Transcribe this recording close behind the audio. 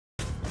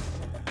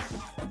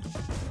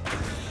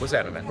What's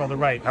happening, man? Brother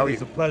Wright, How are you?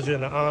 it's a pleasure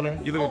and an honor.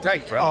 You looking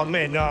tight, bro. Oh,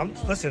 man, no,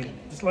 listen,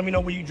 just let me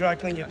know where you dry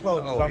clean your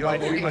clothes. Oh,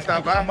 you gonna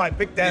stop by? I might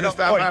pick that up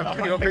stop for you. by?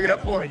 You gonna pick it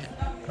up for you?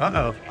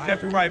 Uh-oh.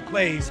 Jeffrey Wright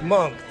plays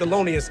Monk,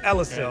 Thelonious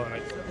Ellis.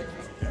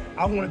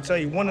 I want to tell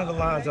you, one of the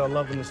lines I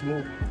love in this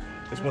movie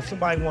is when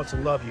somebody wants to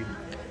love you,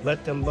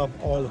 let them love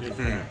all of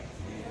you.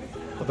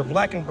 But the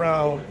black and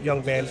brown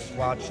young man is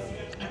watching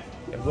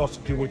and wants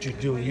to do what you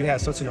do. You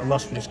have such an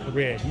illustrious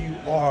career. You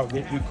are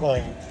what we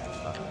call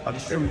a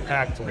true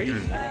actor.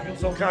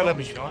 Some kind of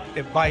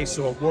advice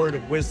or word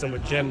of wisdom or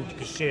gem you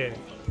can share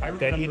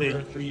that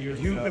either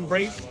you've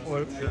embraced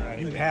or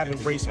you have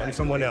embraced from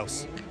someone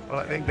else. Well,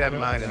 I think that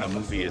line in the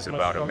movie is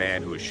about a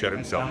man who has shut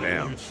himself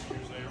down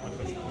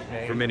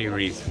for many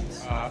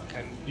reasons.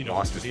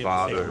 Lost his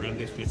father,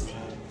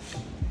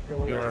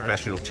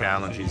 professional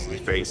challenges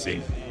he's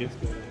facing,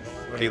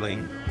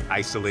 feeling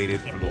isolated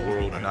from the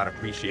world and not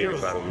appreciated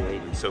by the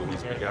world, and so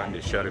he's begun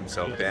to shut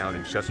himself down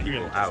and shut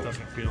people out.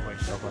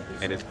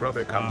 And his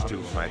brother comes to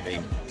him, I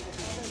think,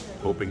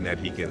 hoping that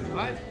he can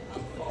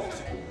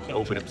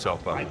open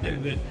himself up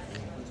and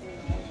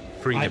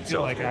free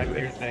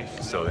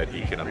himself so that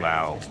he can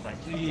allow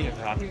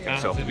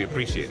himself to be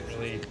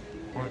appreciated.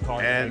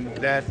 And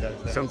that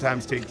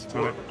sometimes takes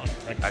to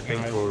I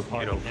think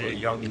for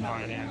young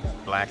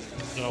black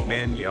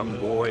men, young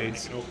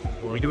boys,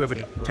 we do have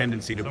a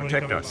tendency to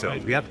protect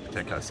ourselves. We have to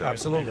protect ourselves.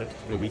 Absolutely.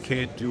 But we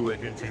can't do it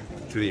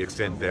to the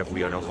extent that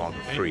we are no longer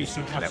free,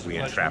 that we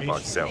entrap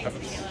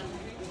ourselves.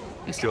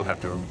 We still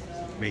have to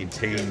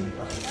maintain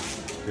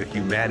the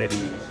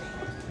humanity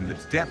and the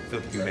depth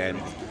of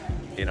humanity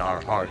in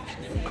our hearts.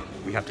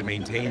 We have to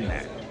maintain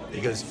that.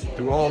 Because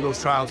through all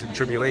those trials and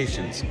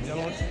tribulations,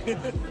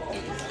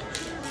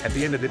 at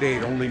the end of the day,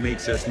 it only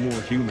makes us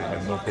more human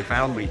and more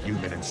profoundly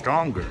human and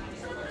stronger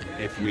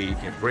if we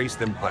embrace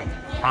them,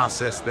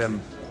 process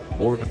them,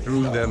 work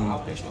through them,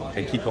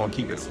 and keep on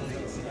keeping.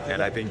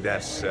 And I think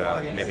that's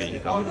maybe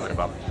a little bit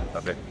about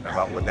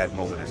what that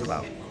moment is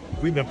about.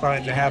 We've been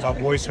fighting to have our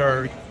voice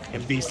heard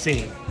and be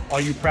seen. Are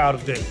you proud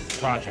of this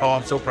project? Oh,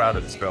 I'm so proud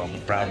of this film.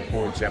 I'm proud of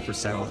Paul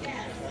Jefferson,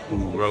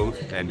 who wrote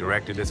and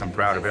directed this. I'm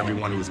proud of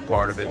everyone who was a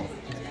part of it.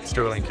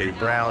 Sterling K.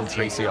 Brown,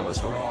 Tracee Ellis,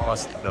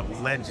 plus the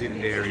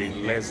legendary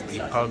Leslie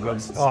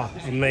Huggins,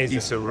 amazing.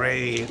 Issa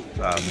Rae,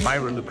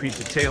 Myra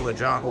Lucretia Taylor,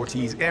 John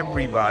Ortiz,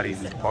 everybody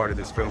who's part of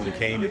this film that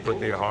came and put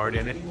their heart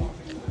in it.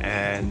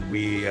 And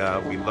we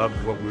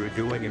loved what we were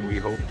doing, and we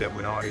hope that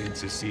when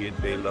audiences see it,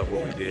 they love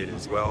what we did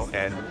as well.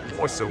 And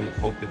also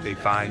hope that they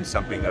find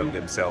something of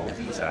themselves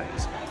inside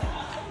us.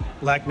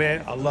 Black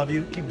man, I love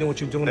you. Keep doing what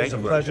you're doing. It's a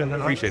pleasure. I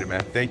appreciate it,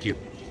 man. Thank you.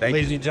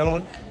 Ladies and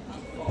gentlemen,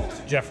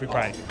 Jeffrey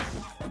Wright.